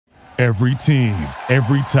Every team,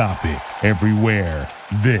 every topic, everywhere.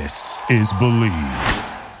 This is Believe.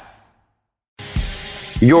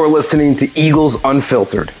 You're listening to Eagles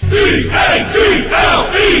Unfiltered. E-A-G-L-E-S,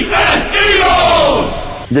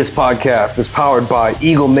 Eagles! This podcast is powered by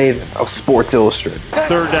Eagle Maven of Sports Illustrated.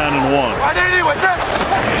 Third down and one.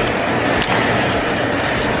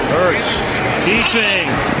 Hurts, keeping,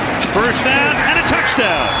 first down and a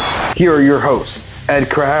touchdown. Here are your hosts, Ed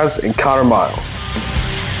Kraz and Connor Miles.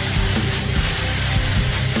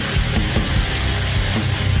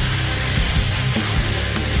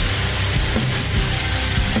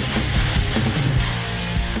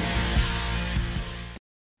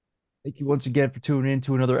 Thank you once again for tuning in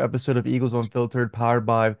to another episode of Eagles Unfiltered, powered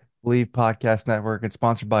by Believe Podcast Network and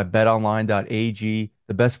sponsored by betonline.ag,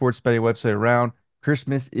 the best sports betting website around.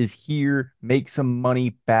 Christmas is here. Make some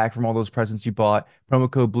money back from all those presents you bought.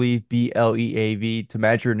 Promo code BLEAV, B-L-E-A-V, to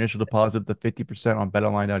match your initial deposit up to 50% on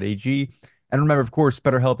betonline.ag. And remember, of course,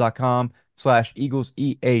 betterhelp.com/Eagles,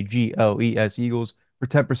 E-A-G-L-E-S, Eagles, for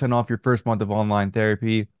 10% off your first month of online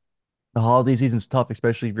therapy. The holiday season's tough,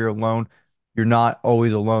 especially if you're alone. You're not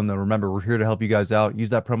always alone, though. Remember, we're here to help you guys out. Use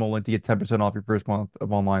that promo link to get 10% off your first month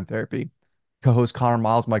of online therapy. Co-host Connor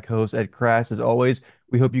Miles, my co-host Ed Kras. As always,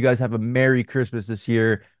 we hope you guys have a Merry Christmas this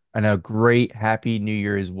year and a great Happy New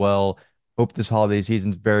Year as well. Hope this holiday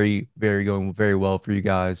season's going very well for you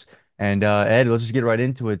guys. And Ed, let's just get right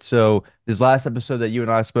into it. So this last episode that you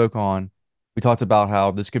and I spoke on, we talked about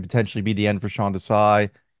how this could potentially be the end for Sean Desai.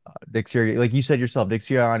 Nick Sirianni, like you said yourself, Nick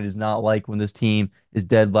Sirianni does not like when this team is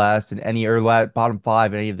dead last in any or bottom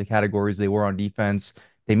five in any of the categories they were on defense.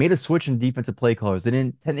 They made a switch in defensive play callers. They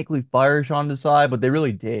didn't technically fire Sean Desai, but they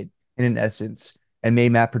really did in essence, and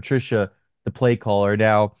made Matt Patricia the play caller.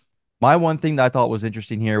 Now, my one thing that I thought was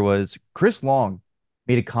interesting here was Chris Long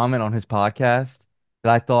made a comment on his podcast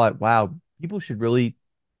that I thought, wow, people should really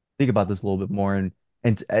think about this a little bit more and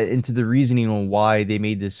into the reasoning on why they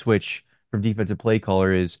made this switch from defensive play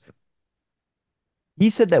caller. Is he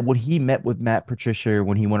said that when he met with Matt Patricia,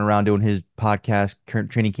 when he went around doing his podcast current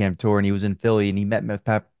training camp tour and he was in Philly and he met Matt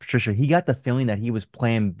Patricia, he got the feeling that he was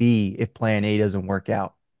plan B if plan A doesn't work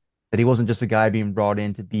out. That he wasn't just a guy being brought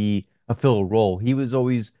in to fill a role. He was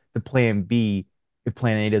always the plan B if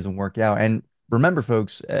plan A doesn't work out. And remember,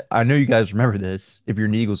 folks, I know you guys remember this if you're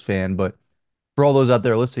an Eagles fan, but for all those out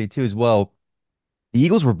there listening too as well, the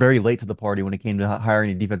Eagles were very late to the party when it came to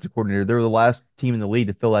hiring a defensive coordinator. They were the last team in the league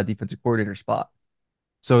to fill that defensive coordinator spot.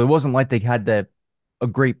 So it wasn't like they had a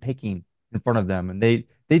great picking in front of them. And they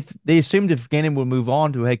assumed if Gannon would move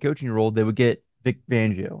on to a head coaching role, they would get Vic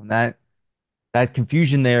Fangio. And that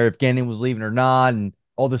confusion there, if Gannon was leaving or not, and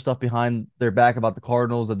all this stuff behind their back about the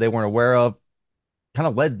Cardinals that they weren't aware of, kind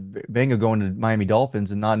of led Fangio going to Miami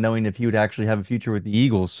Dolphins and not knowing if he would actually have a future with the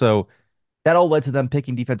Eagles. So that all led to them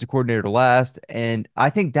picking defensive coordinator to last. And I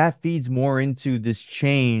think that feeds more into this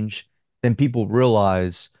change than people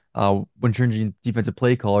realize when changing defensive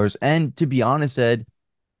play callers. And to be honest, Ed,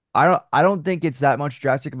 I don't think it's that much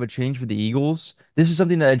drastic of a change for the Eagles. This is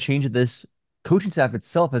something that a change that this coaching staff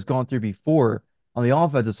itself has gone through before on the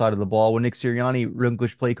offensive side of the ball when Nick Sirianni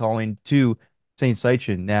relinquished play calling to St.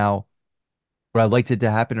 Seichin. Now, would I liked it to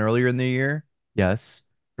happen earlier in the year? Yes.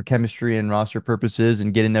 For chemistry and roster purposes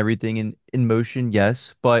and getting everything in motion,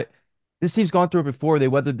 yes. But this team's gone through it before. They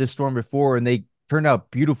weathered this storm before, and they turned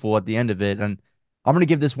out beautiful at the end of it. And I'm going to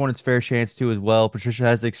give this one its fair chance, too, as well. Patricia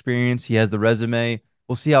has the experience. He has the resume.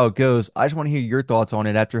 We'll see how it goes. I just want to hear your thoughts on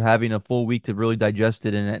it after having a full week to really digest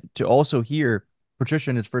it and to also hear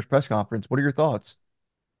Patricia in his first press conference. What are your thoughts?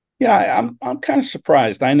 Yeah, I'm kind of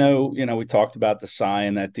surprised. I know, we talked about the Desai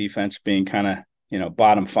and that defense being kind of,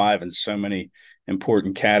 bottom five in so many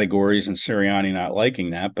important categories and Sirianni not liking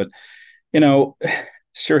that. But,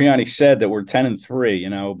 Sirianni said that we're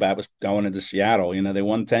 10-3, that was going into Seattle. They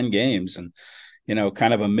won 10 games and,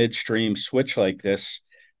 kind of a midstream switch like this.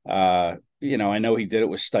 I know he did it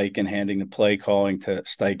with Steichen, handing the play calling to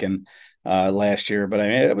Steichen last year, but I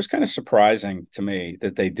mean, it was kind of surprising to me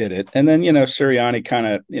that they did it. And then, Sirianni kind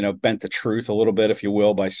of, bent the truth a little bit, if you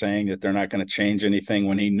will, by saying that they're not going to change anything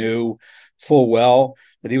when he knew full well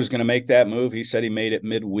that he was going to make that move. He said he made it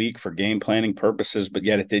midweek for game planning purposes, but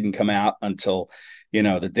yet it didn't come out until,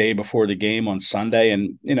 the day before the game on Sunday.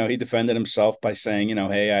 And, he defended himself by saying,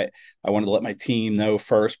 hey, I wanted to let my team know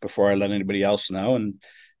first before I let anybody else know. And,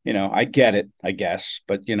 I get it, I guess,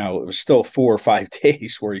 but, it was still 4 or 5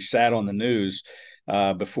 days where he sat on the news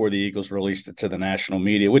before the Eagles released it to the national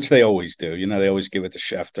media, which they always do. They always give it to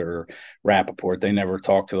Schefter or Rappaport. They never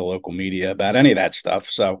talk to the local media about any of that stuff.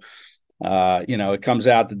 So, it comes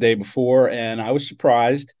out the day before, and I was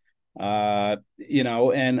surprised. And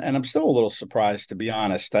I'm still a little surprised, to be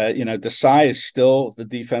honest. Desai is still the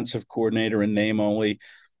defensive coordinator in name only.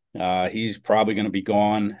 He's probably going to be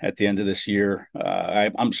gone at the end of this year.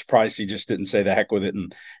 I'm surprised he just didn't say the heck with it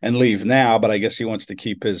and leave now, but I guess he wants to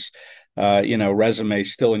keep his, resume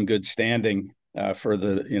still in good standing for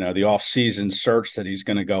the off-season search that he's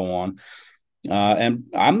going to go on. And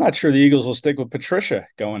I'm not sure the Eagles will stick with Patricia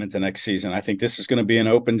going into next season. I think this is going to be an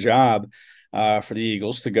open job for the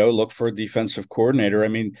Eagles to go look for a defensive coordinator. I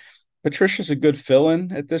mean, Patricia's a good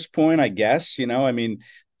fill-in at this point, I guess.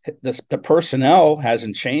 The personnel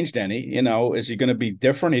hasn't changed any. Is he going to be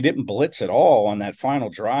different? He didn't blitz at all on that final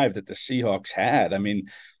drive that the Seahawks had. I mean,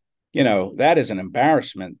 that is an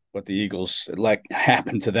embarrassment what the Eagles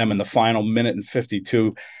happened to them in the final minute and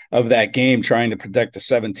 52 of that game, trying to protect the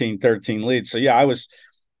 17-13 lead. So yeah, I was,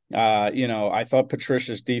 I thought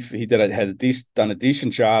Patricia's he done a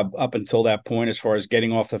decent job up until that point as far as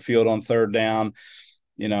getting off the field on third down.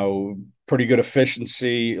 Pretty good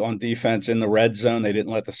efficiency on defense in the red zone. They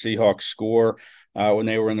didn't let the Seahawks score when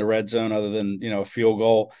they were in the red zone, other than a field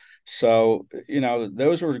goal. So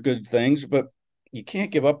those were good things, but you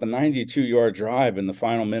can't give up a 92-yard drive in the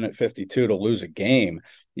final minute 52 to lose a game.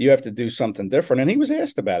 You have to do something different. And he was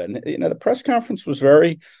asked about it. And, the press conference was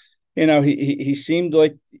very, he seemed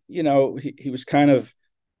like, he was kind of,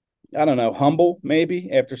 I don't know, humble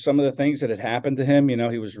maybe after some of the things that had happened to him.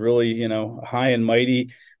 He was really, high and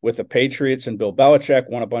mighty with the Patriots, and Bill Belichick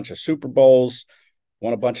won a bunch of Super Bowls,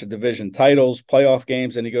 won a bunch of division titles, playoff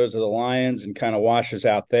games. And he goes to the Lions and kind of washes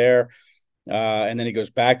out there. And then he goes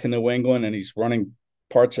back to New England and he's running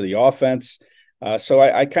parts of the offense. So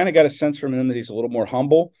I kind of got a sense from him that he's a little more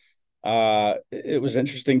humble. It was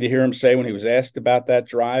interesting to hear him say when he was asked about that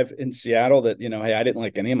drive in Seattle that, hey, I didn't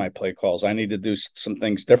like any of my play calls. I need to do some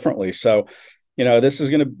things differently. So, this is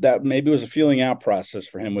that maybe was a feeling out process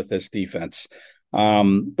for him with this defense.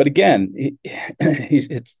 But again,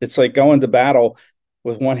 it's like going to battle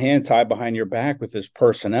with one hand tied behind your back with his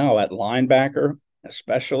personnel at linebacker,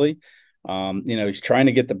 especially. He's trying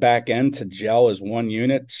to get the back end to gel as one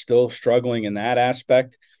unit, still struggling in that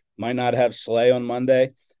aspect. Might not have Slay on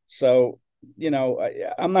Monday. So,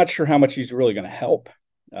 I'm not sure how much he's really going to help.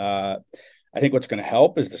 I think what's going to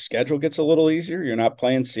help is the schedule gets a little easier. You're not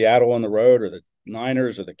playing Seattle on the road or the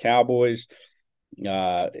Niners or the Cowboys,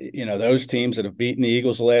 those teams that have beaten the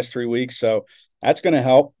Eagles the last 3 weeks. So that's going to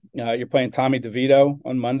help. You're playing Tommy DeVito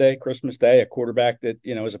on Monday, Christmas Day, a quarterback that,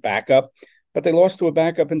 is a backup. But they lost to a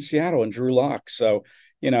backup in Seattle and Drew Lock. So,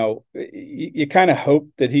 you kind of hope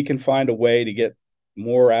that he can find a way to get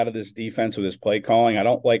more out of this defense with his play calling. I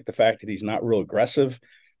don't like the fact that he's not real aggressive.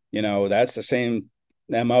 That's the same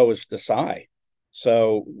MO as Desai.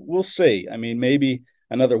 So we'll see. I mean, maybe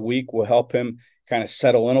another week will help him kind of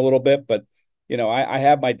settle in a little bit. But, I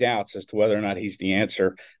have my doubts as to whether or not he's the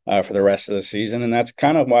answer for the rest of the season. And that's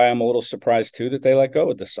kind of why I'm a little surprised, too, that they let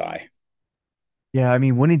go of Desai. Yeah, I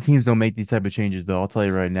mean, winning teams don't make these type of changes, though. I'll tell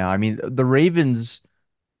you right now. I mean, the Ravens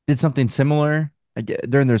did something similar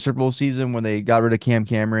during their Super Bowl season when they got rid of Cam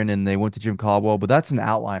Cameron and they went to Jim Caldwell, but that's an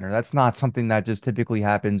outliner. That's not something that just typically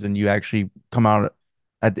happens when you actually come out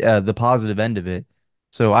at the positive end of it.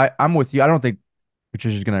 So I'm with you. I don't think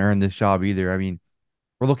Patricia's going to earn this job either. I mean,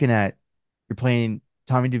 we're looking at you're playing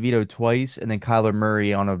Tommy DeVito twice and then Kyler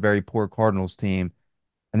Murray on a very poor Cardinals team.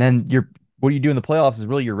 And then what you do in the playoffs is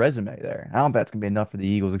really your resume there. I don't think that's gonna be enough for the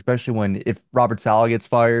Eagles, especially if Robert Saleh gets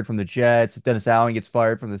fired from the Jets, if Dennis Allen gets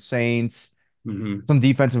fired from the Saints. Mm-hmm. Some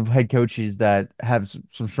defensive head coaches that have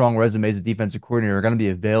some strong resumes as defensive coordinator are going to be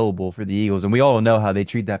available for the Eagles, and we all know how they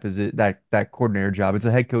treat that coordinator job. It's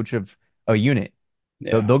a head coach of a unit.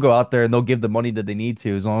 Yeah. They'll go out there and they'll give the money that they need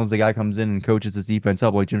to, as long as the guy comes in and coaches this defense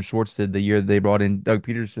up, like Jim Schwartz did the year they brought in Doug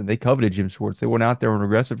Peterson. They coveted Jim Schwartz. They went out there and were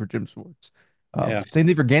aggressive for Jim Schwartz. Yeah. Same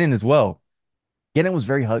thing for Gannon as well. Gannon was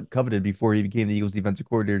very coveted before he became the Eagles defensive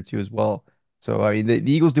coordinator too, as well. So I mean,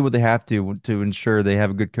 the Eagles do what they have to ensure they have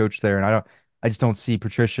a good coach there, and I just don't see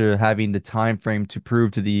Patricia having the time frame to prove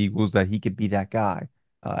to the Eagles that he could be that guy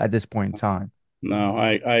at this point in time. No,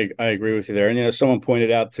 I agree with you there. And, someone pointed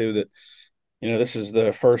out too that, this is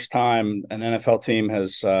the first time an NFL team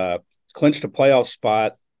has clinched a playoff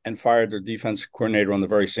spot and fired their defensive coordinator on the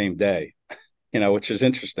very same day, which is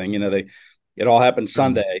interesting. It all happened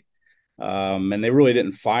Sunday. And they really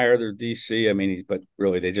didn't fire their DC. I mean, but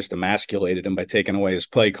really they just emasculated him by taking away his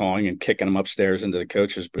play calling and kicking him upstairs into the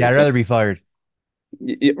coach's booth. Yeah, I'd rather be fired.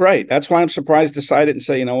 Right. That's why I'm surprised decided and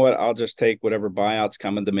say, you know what, I'll just take whatever buyout's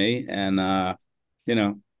coming to me and,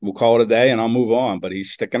 we'll call it a day and I'll move on. But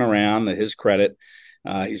he's sticking around. To his credit,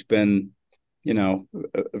 he's been,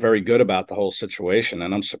 very good about the whole situation.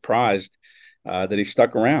 And I'm surprised that he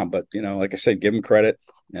stuck around. But like I said, give him credit,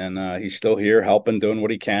 and he's still here, helping, doing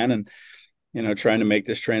what he can, and trying to make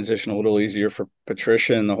this transition a little easier for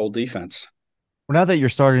Patricia and the whole defense. Well, now that you're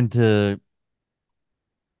starting to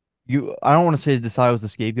I don't want to say Desai was the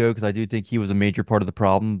scapegoat because I do think he was a major part of the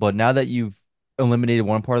problem. But now that you've eliminated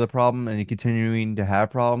one part of the problem and you're continuing to have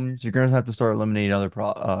problems, you're going to have to start eliminating other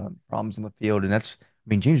problems in the field. And that's, I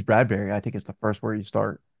mean, James Bradbury, I think is the first where you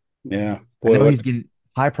start. Yeah, I boy, know he's getting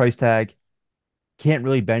high price tag. Can't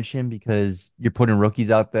really bench him because you're putting rookies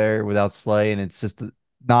out there without Slay, and it's just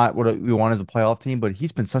not what we want as a playoff team. But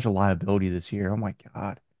he's been such a liability this year. Oh my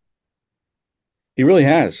God. he really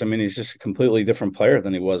has. I mean, he's just a completely different player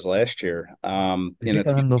than he was last year. They picked To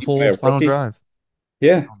on get him the beat by full a final rookie, drive.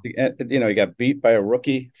 yeah, he got beat by a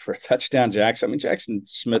rookie for a touchdown. Jackson. I mean, Jackson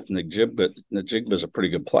Smith and Najigba is a pretty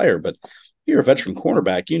good player, but you're a veteran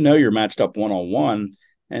cornerback. You're matched up 1-on-1,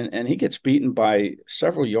 and he gets beaten by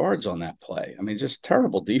several yards on that play. I mean, just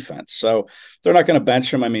terrible defense. So they're not going to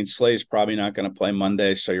bench him. I mean, Slay's probably not going to play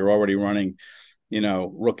Monday, so you're already running,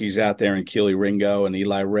 rookies out there in Keely Ringo and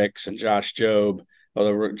Eli Ricks and Josh Jobe.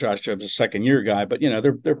 Although Josh Job's a second-year guy, but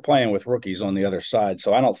they're playing with rookies on the other side,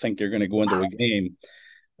 so I don't think you're going to go into a game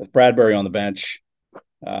with Bradbury on the bench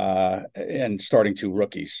and starting two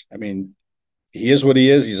rookies. I mean, he is what he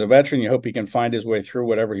is. He's a veteran. You hope he can find his way through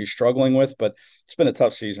whatever he's struggling with, but it's been a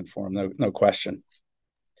tough season for him, no question.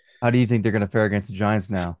 How do you think they're going to fare against the Giants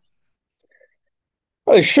now?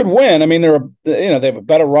 Well, they should win. I mean, they have a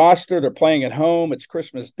better roster. They're playing at home. It's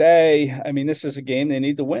Christmas Day. I mean, this is a game they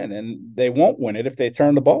need to win, and they won't win it if they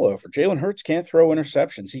turn the ball over. Jalen Hurts can't throw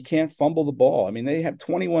interceptions. He can't fumble the ball. I mean, they have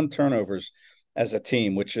 21 turnovers as a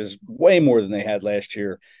team, which is way more than they had last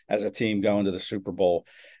year as a team going to the Super Bowl.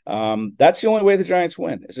 That's the only way the Giants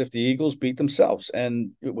win is if the Eagles beat themselves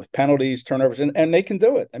and with penalties, turnovers, and they can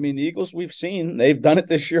do it. I mean, the Eagles we've seen, they've done it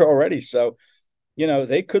this year already. So,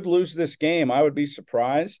 they could lose this game. I would be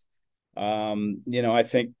surprised. I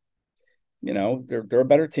think, they're a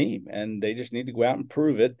better team and they just need to go out and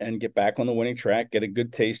prove it and get back on the winning track, get a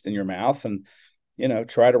good taste in your mouth and,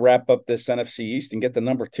 try to wrap up this NFC East and get the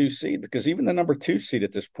number 2 seed because even the number 2 seed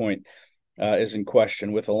at this point is in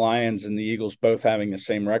question with the Lions and the Eagles both having the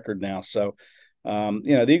same record now. So,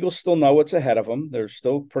 the Eagles still know what's ahead of them. They're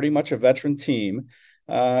still pretty much a veteran team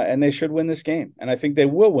and they should win this game. And I think they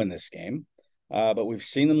will win this game. But we've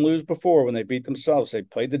seen them lose before when they beat themselves. They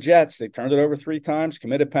played the Jets. They turned it over 3 times,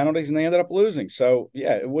 committed penalties, and they ended up losing. So,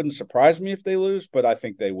 yeah, it wouldn't surprise me if they lose, but I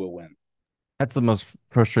think they will win. That's the most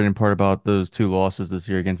frustrating part about those 2 losses this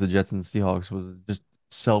year against the Jets and the Seahawks was just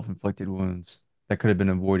self-inflicted wounds that could have been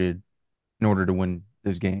avoided in order to win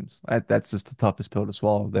those games. That's just the toughest pill to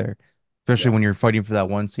swallow there, especially Yeah. when you're fighting for that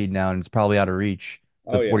 1 seed now and it's probably out of reach,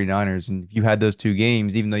 the Oh, yeah. 49ers. And if you had those 2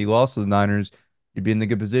 games, even though you lost to the Niners, you'd be in the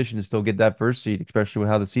good position to still get that 1st seed, especially with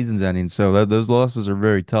how the season's ending. So those losses are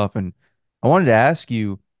very tough. And I wanted to ask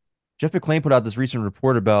you, Jeff McClain put out this recent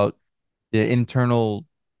report about the internal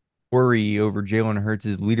worry over Jalen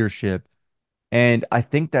Hurts' leadership. And I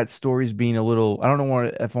think that story's being a little, I don't know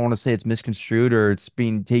if I want to say it's misconstrued or it's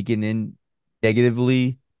being taken in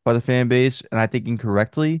negatively by the fan base, and I think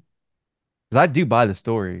incorrectly, because I do buy the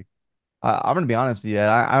story. I'm gonna be honest with you.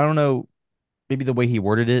 I don't know, maybe the way he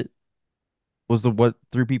worded it was the what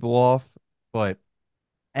threw people off, but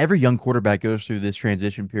every young quarterback goes through this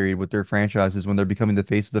transition period with their franchises when they're becoming the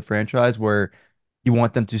face of the franchise, where you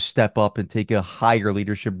want them to step up and take a higher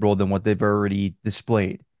leadership role than what they've already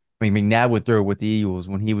displayed. I mean, McNabb went through it with the Eagles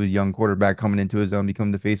when he was a young quarterback coming into his own,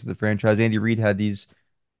 becoming the face of the franchise. Andy Reid had these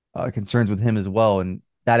concerns with him as well, and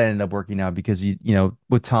that ended up working out because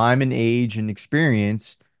with time and age and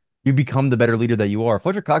experience, you become the better leader that you are.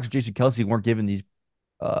 Fletcher Cox and Jason Kelsey weren't given these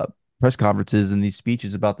uh, press conferences and these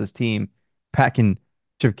speeches about this team back in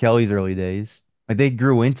Chip Kelly's early days. Like they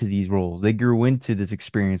grew into these roles, they grew into this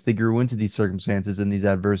experience, they grew into these circumstances and these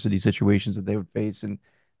adversity situations that they would face, and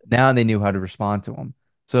now they knew how to respond to them.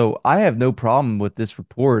 So I have no problem with this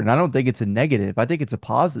report, and I don't think it's a negative. I think it's a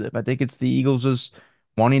positive. I think it's the Eagles just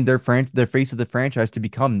wanting their face of the franchise to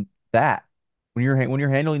become that. When you're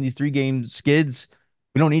handling these 3 game skids,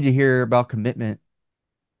 we don't need to hear about commitment.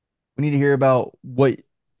 We need to hear about what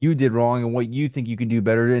you did wrong and what you think you can do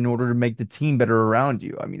better in order to make the team better around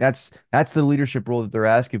you. I mean, that's the leadership role that they're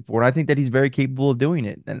asking for, and I think that he's very capable of doing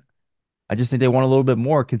it. And I just think they want a little bit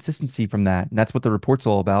more consistency from that, and that's what the report's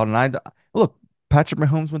all about. And look, Patrick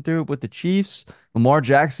Mahomes went through it with the Chiefs. Lamar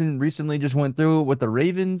Jackson recently just went through it with the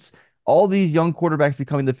Ravens. All these young quarterbacks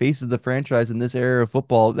becoming the face of the franchise in this era of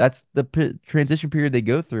football. That's the transition period they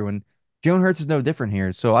go through, and Jalen Hurts is no different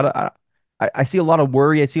here. So I see a lot of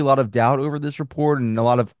worry. I see a lot of doubt over this report and a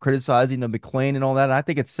lot of criticizing of McLean and all that. And I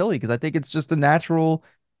think it's silly because I think it's just a natural,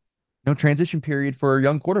 transition period for a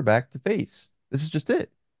young quarterback to face. This is just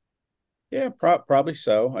it. Yeah, probably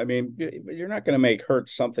so. I mean, you're not going to make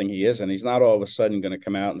Hurts something he isn't. He's not all of a sudden going to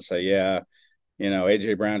come out and say, yeah,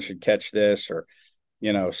 AJ Brown should catch this, or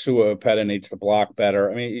Sua Opeta needs to block better.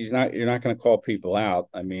 I mean, you're not going to call people out.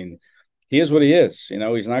 I mean, he is what he is.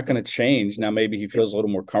 He's not going to change. Now, maybe he feels a little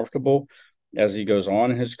more comfortable as he goes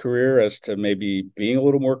on in his career as to maybe being a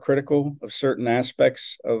little more critical of certain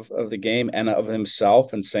aspects of the game and of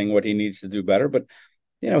himself and saying what he needs to do better. But,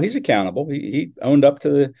 he's accountable. He owned up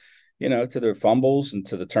to the fumbles and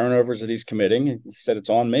to the turnovers that he's committing. He said, it's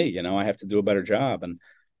on me. I have to do a better job. And,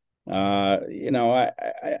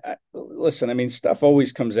 I listen. I mean, stuff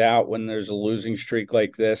always comes out when there's a losing streak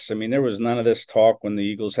like this. I mean, there was none of this talk when the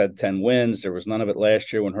Eagles had 10 wins. There was none of it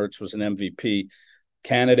last year when Hurts was an MVP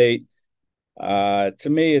candidate. To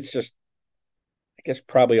me, it's just, I guess,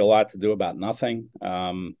 probably a lot to do about nothing.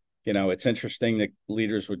 It's interesting that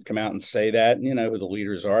leaders would come out and say that, and who the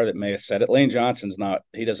leaders are that may have said it. Lane Johnson's not,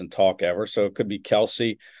 he doesn't talk ever. So it could be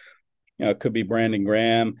Kelsey, it could be Brandon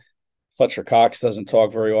Graham. Fletcher Cox doesn't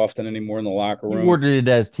talk very often anymore in the locker He room. worded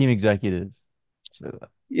it as team executive. So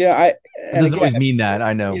Yeah, it doesn't always mean that.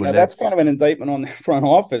 I know, but that's kind of an indictment on the front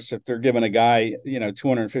office if they're giving a guy,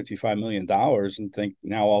 $255 million and think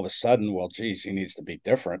now all of a sudden, well, geez, he needs to be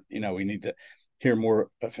different. We need to hear more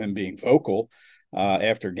of him being vocal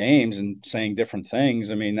after games and saying different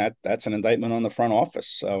things. I mean, that's an indictment on the front office.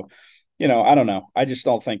 So, I don't know. I just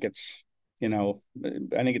don't think it's, I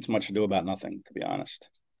think it's much ado about nothing, to be honest.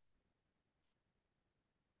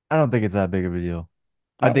 I don't think it's that big of a deal.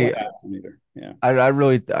 I Not think what happened either. Yeah. I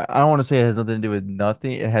really I don't want to say it has nothing to do with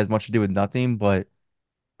nothing. It has much to do with nothing, but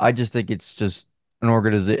I just think it's just an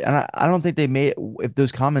organization. And I don't think they made if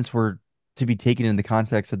those comments were to be taken in the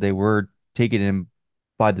context that they were taken in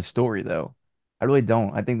by the story, though. I really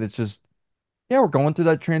don't. I think that's just, yeah, we're going through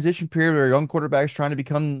that transition period where a young quarterback's trying to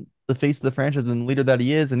become the face of the franchise and the leader that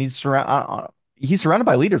he is, and he's surrounded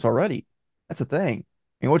by leaders already. That's the thing.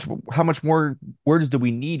 I mean, how much more words do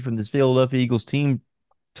we need from this Philadelphia Eagles team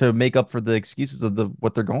to make up for the excuses of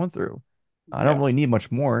what they're going through? I don't Yeah. really need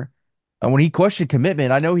much more. And when he questioned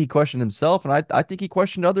commitment, I know he questioned himself, and I think he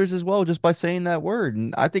questioned others as well just by saying that word.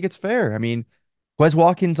 And I think it's fair. I mean, Quez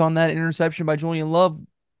Watkins on that interception by Julian Love,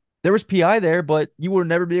 there was PI there, but you would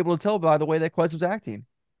never be able to tell by the way that Quez was acting.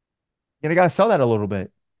 You got to sell that a little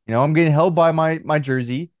bit. I'm getting held by my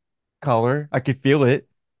jersey collar. I could feel it.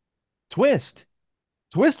 Twist.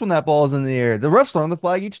 Twist when that ball is in the air. The refs on the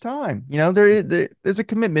flag each time. There's a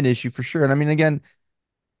commitment issue for sure. And I mean, again,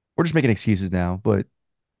 we're just making excuses now, but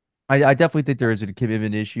I definitely think there is a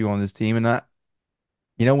commitment issue on this team. And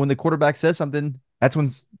when the quarterback says something, that's when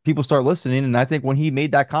people start listening. And I think when he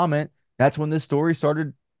made that comment, that's when this story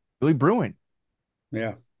started really brewing.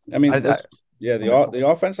 Yeah. I mean, I, yeah, the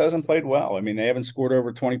offense hasn't played well. I mean, they haven't scored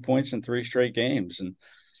over 20 points in 3 straight games. And,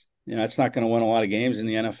 it's not going to win a lot of games in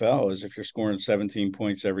the NFL as if you're scoring 17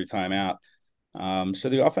 points every time out. So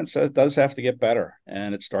the offense does have to get better,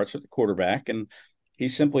 and it starts with the quarterback, and he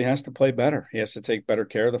simply has to play better. He has to take better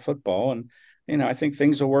care of the football. And, I think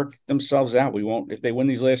things will work themselves out. We won't, if they win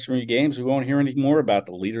these last 3 games, we won't hear any more about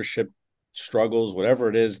the leadership struggles, whatever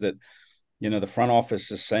it is that, the front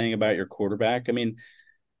office is saying about your quarterback. I mean,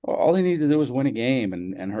 all they need to do is win a game,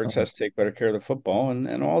 and Hurts has to take better care of the football,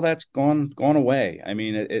 and all that's gone away. I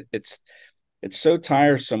mean, it's so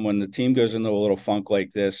tiresome when the team goes into a little funk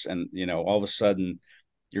like this, and all of a sudden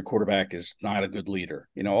your quarterback is not a good leader.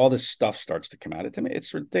 All this stuff starts to come out. To me,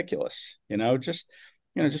 it's ridiculous.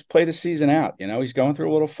 Just play the season out. He's going through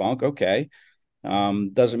a little funk. Okay,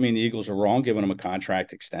 doesn't mean the Eagles are wrong giving him a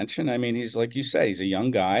contract extension. I mean, he's, like you say, he's a young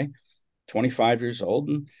guy, 25 years old,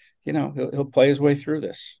 and he'll play his way through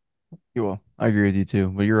this. You will. I agree with you too.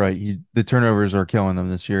 But you're right. The turnovers are killing them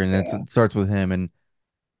this year, and it starts with him. And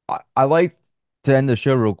I like to end the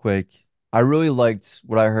show real quick. I really liked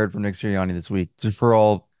what I heard from Nick Sirianni this week, just for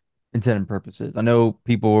all intent and purposes. I know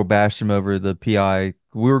people were bashing him over the PI.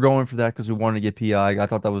 We were going for that because we wanted to get PI. I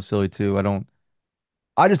thought that was silly too.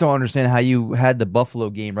 I just don't understand how you had the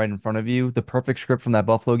Buffalo game right in front of you, the perfect script from that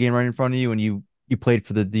Buffalo game right in front of you, and you played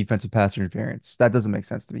for the defensive pass interference. That doesn't make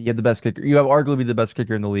sense to me. You have the best kicker. You have arguably the best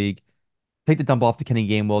kicker in the league. Take the dump off to Kenny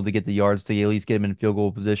Gainwell to get the yards to at least get him in field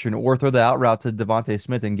goal position, or throw the out route to Devontae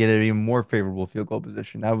Smith and get an even more favorable field goal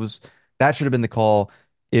position. That should have been the call.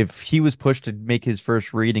 If he was pushed to make his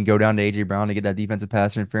first read and go down to AJ Brown to get that defensive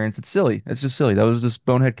pass interference, it's silly. It's just silly. That was just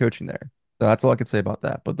bonehead coaching there. So that's all I could say about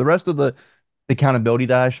that. But the rest of the accountability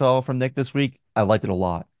that I saw from Nick this week, I liked it a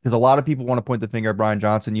lot. because a lot of people want to point the finger at Brian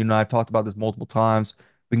Johnson. You and I have talked about this multiple times.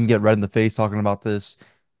 We can get red in the face talking about this.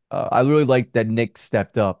 I really like that Nick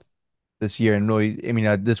stepped up this year and really, I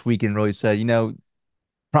mean, this weekend really said,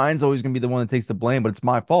 Brian's always going to be the one that takes the blame, but it's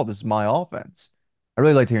my fault. This is my offense. I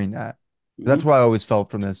really liked hearing that. That's Mhm. what I always felt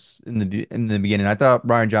from this in the beginning. I thought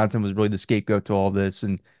Brian Johnson was really the scapegoat to all this.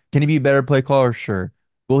 And can he be a better play caller? Sure.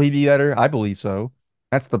 Will he be better? I believe so.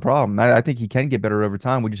 That's the problem. I think he can get better over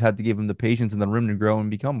time. We just have to give him the patience and the room to grow and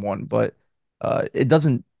become one. But it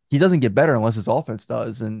doesn't. He doesn't get better unless his offense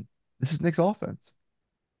does. And this is Nick's offense.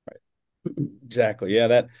 Exactly. Yeah,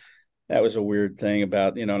 that was a weird thing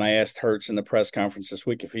about, and I asked Hertz in the press conference this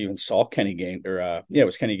week if he even saw Kenny Gain or yeah, it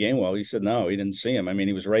was Kenny Gainwell. He said no, he didn't see him. I mean,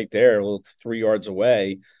 he was right there, a little 3 yards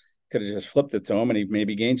away. Could have just flipped it to him and he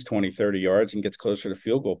maybe gains 20, 30 yards and gets closer to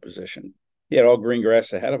field goal position. He had all green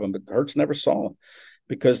grass ahead of him, but Hertz never saw him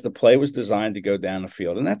because the play was designed to go down the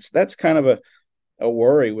field. And that's kind of a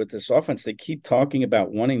worry with this offense. They keep talking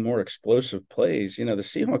about wanting more explosive plays. The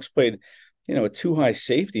Seahawks played, a too high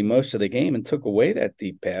safety most of the game and took away that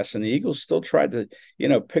deep pass. And the Eagles still tried to,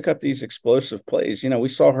 pick up these explosive plays. We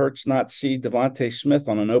saw Hurts not see Devontae Smith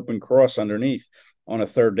on an open cross underneath on a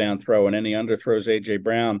third down throw, and then he underthrows A.J.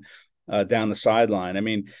 Brown down the sideline. I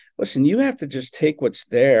mean, listen, you have to just take what's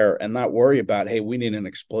there and not worry about, hey, we need an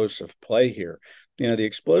explosive play here. The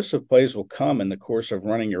explosive plays will come in the course of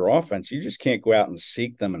running your offense. You just can't go out and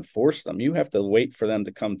seek them and force them. You have to wait for them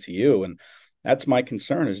to come to you. And that's my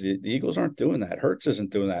concern is the Eagles aren't doing that. Hurts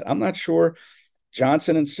isn't doing that. I'm not sure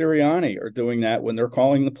Johnson and Sirianni are doing that when they're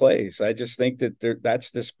calling the plays. I just think that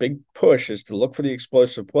that's this big push is to look for the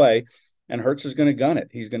explosive play, and Hurts is going to gun it.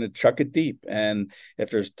 He's going to chuck it deep. And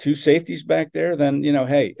if there's two safeties back there, then,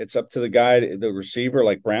 hey, it's up to the guy, the receiver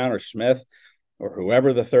like Brown or Smith or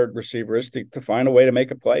whoever the third receiver is to find a way to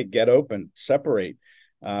make a play, get open, separate.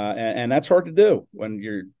 And that's hard to do when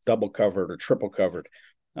you're double covered or triple covered.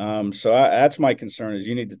 That's my concern is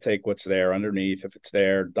you need to take what's there underneath. If it's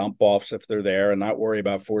there, dump offs if they're there and not worry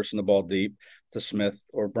about forcing the ball deep to Smith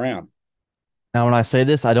or Brown. Now, when I say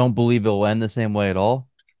this, I don't believe it'll end the same way at all.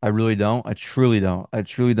 I really don't. I truly don't. I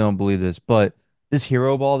truly don't believe this. But this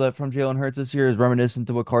hero ball that from Jalen Hurts this year is reminiscent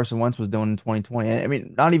to what Carson Wentz was doing in 2020. And I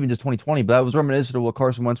mean, not even just 2020, but that was reminiscent of what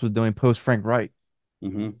Carson Wentz was doing post Frank Wright.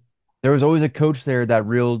 Mm-hmm. There was always a coach there that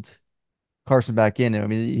reeled Carson back in. I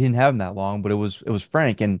mean, he didn't have him that long, but it was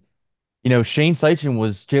Frank. And Shane Steichen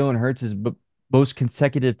was Jalen Hurts' most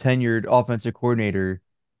consecutive tenured offensive coordinator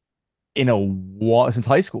in a while since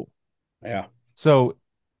high school. Yeah. So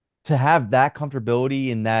to have that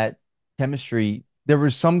comfortability and that chemistry, there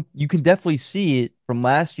was you can definitely see it from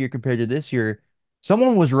last year compared to this year.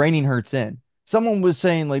 Someone was reining Hurts in. Someone was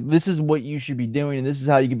saying, like, this is what you should be doing, and this is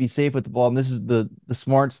how you can be safe with the ball, and this is the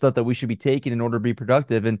smart stuff that we should be taking in order to be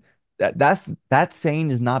productive. And that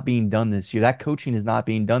saying is not being done this year. That coaching is not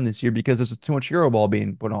being done this year because there's too much hero ball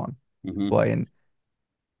being put on Mm-hmm. play. And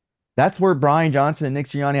that's where Brian Johnson and Nick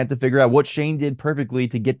Sirianni had to figure out what Shane did perfectly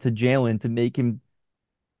to get to Jalen to make him,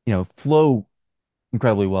 flow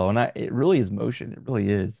incredibly well. And it really is motion. It really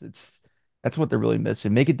is. That's what they're really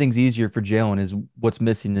missing. Making things easier for Jalen is what's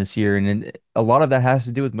missing this year, and then a lot of that has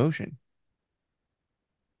to do with motion.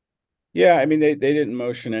 Yeah, I mean they didn't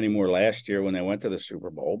motion anymore last year when they went to the Super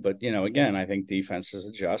Bowl, but again, I think defenses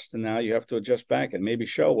adjust, and now you have to adjust back and maybe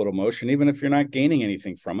show a little motion, even if you're not gaining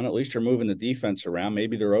anything from it. At least you're moving the defense around.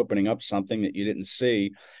 Maybe they're opening up something that you didn't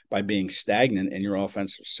see by being stagnant in your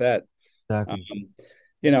offensive set. Um,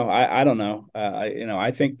 Exactly. I don't know.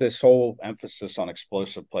 I think this whole emphasis on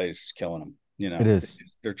explosive plays is killing them. It is.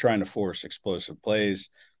 They're trying to force explosive plays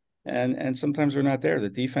and sometimes they're not there. The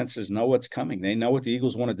defenses know what's coming. They know what the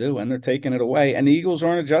Eagles want to do, and they're taking it away. And the Eagles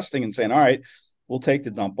aren't adjusting and saying, all right, we'll take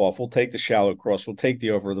the dump off. We'll take the shallow cross. We'll take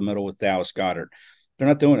the over the middle with Dallas Goddard. They're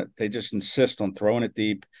not doing it. They just insist on throwing it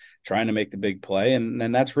deep, trying to make the big play,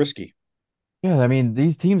 and that's risky. Yeah, I mean,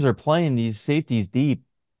 these teams are playing these safeties deep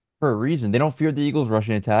for a reason. They don't fear the Eagles'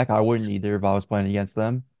 rushing attack. I wouldn't either if I was playing against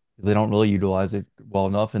them because they don't really utilize it well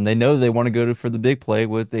enough. And they know they want to go for the big play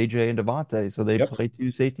with AJ and Devontae. So they Yep. play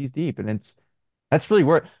two safeties deep. And that's really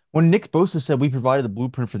where when Nick Bosa said we provided the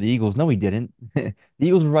blueprint for the Eagles, no, he didn't. The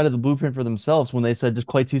Eagles provided the blueprint for themselves when they said just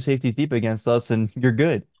play two safeties deep against us and you're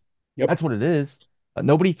good. Yep. That's what it is.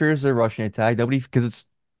 Nobody fears their rushing attack. Nobody because it's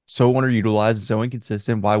so underutilized, so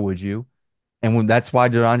inconsistent. Why would you? And when that's why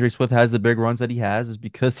DeAndre Swift has the big runs that he has, is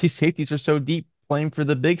because these safeties are so deep playing for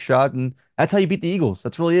the big shot, and that's how you beat the Eagles.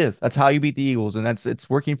 That's really is. That's how you beat the Eagles, and it's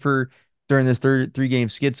working for during this third 3 game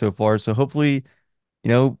skid so far. So hopefully, you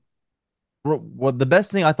know, what the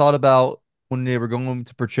best thing I thought about when they were going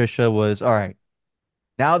to Patricia was, all right,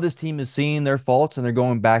 now this team is seeing their faults and they're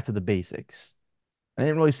going back to the basics. I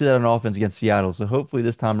didn't really see that on offense against Seattle. So hopefully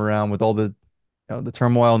this time around, with all the the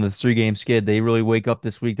turmoil and the 3 game skid, they really wake up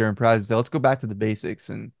this week. They're in practice. Let's go back to the basics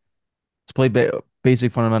and let's play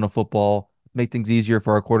basic fundamental football. Make things easier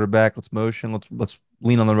for our quarterback. Let's motion. Let's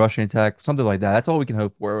lean on the rushing attack. Something like that. That's all we can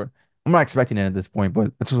hope for. I'm not expecting it at this point,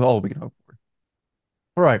 but that's all we can hope for.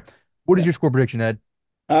 All right. What is your score prediction, Ed?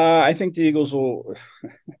 I think the Eagles will.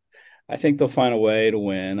 I think they'll find a way to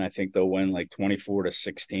win. I think they'll win like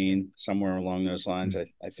 24-16, somewhere along those lines.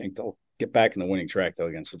 I think they'll get back in the winning track though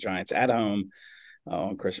against the Giants at home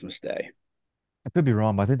on Christmas Day. I could be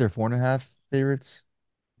wrong, but I think they're 4.5 favorites.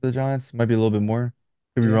 The Giants might be a little bit more.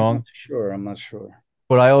 Could be wrong. I'm not sure.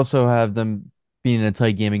 But I also have them being in a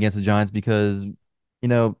tight game against the Giants because,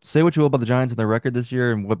 say what you will about the Giants and their record this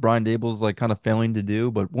year and what Brian Dable's like kind of failing to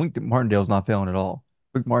do, but Wink Martindale's not failing at all.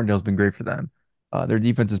 Wink Martindale's been great for them. Their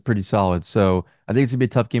defense is pretty solid. So I think it's gonna be a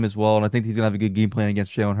tough game as well. And I think he's gonna have a good game plan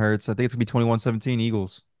against Jalen Hurts. I think it's gonna be 21-17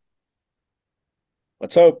 Eagles.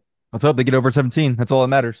 Let's hope. Let's hope they get over 17. That's all that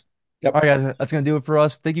matters. Yep. All right, guys, that's gonna do it for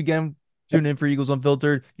us. Thank you again for tuning in for Eagles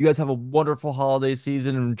Unfiltered. You guys have a wonderful holiday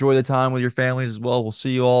season and enjoy the time with your families as well. We'll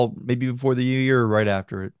see you all maybe before the new year or right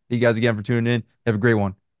after it. Thank you guys again for tuning in. Have a great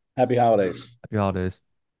one. Happy holidays. Happy holidays.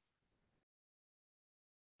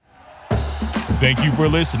 Thank you for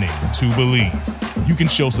listening to Believe. You can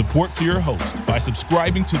show support to your host by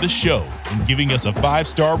subscribing to the show and giving us a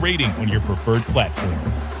 5-star rating on your preferred platform.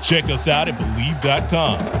 Check us out at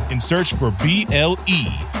Believe.com and search for BLEAV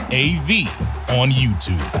on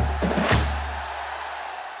YouTube.